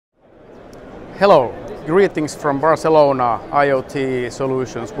Hello, greetings from Barcelona IoT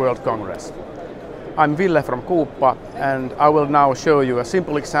Solutions World Congress. I'm Ville from Quuppa, and I will now show you a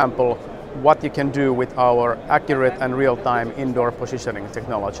simple example what you can do with our accurate and real-time indoor positioning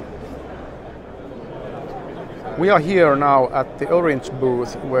technology. We are here now at the Orange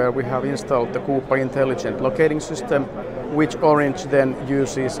booth where we have installed the Quuppa Intelligent Locating System, which Orange then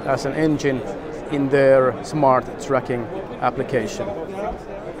uses as an engine in their smart tracking application.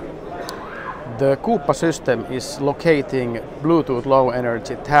 The Quuppa system is locating Bluetooth low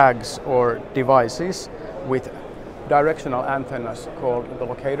energy tags or devices with directional antennas called the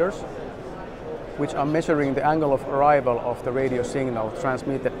locators, which are measuring the angle of arrival of the radio signal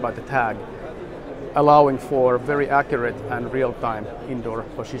transmitted by the tag, allowing for very accurate and real-time indoor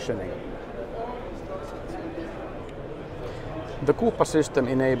positioning. The Quuppa system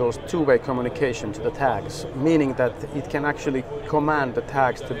enables two-way communication to the tags, meaning that it can actually command the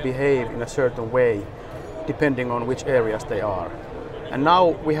tags to behave in a certain way depending on which areas they are. And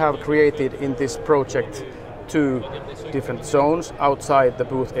now we have created in this project two different zones outside the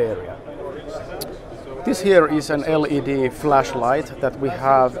booth area. This here is an LED flashlight that we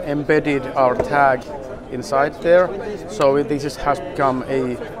have embedded our tag inside there. So this has become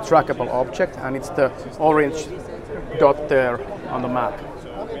a trackable object, and it's the orange dot there on the map.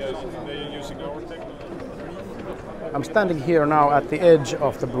 I'm standing here now at the edge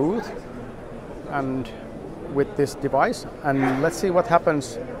of the booth and with this device, and let's see what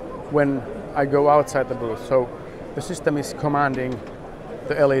happens when I go outside the booth. So the system is commanding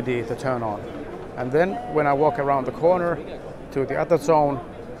the LED to turn on, and then when I walk around the corner to the other zone,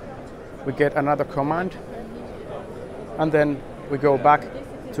 we get another command, and then we go back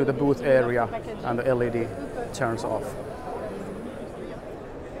to the booth area and the LED turns off.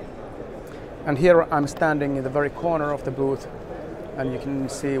 And here I'm standing in the very corner of the booth, and you can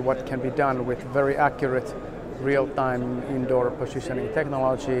see what can be done with very accurate real-time indoor positioning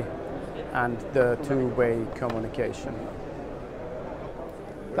technology and the two-way communication.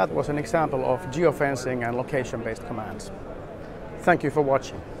 That was an example of geofencing and location-based commands. Thank you for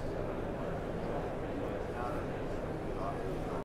watching.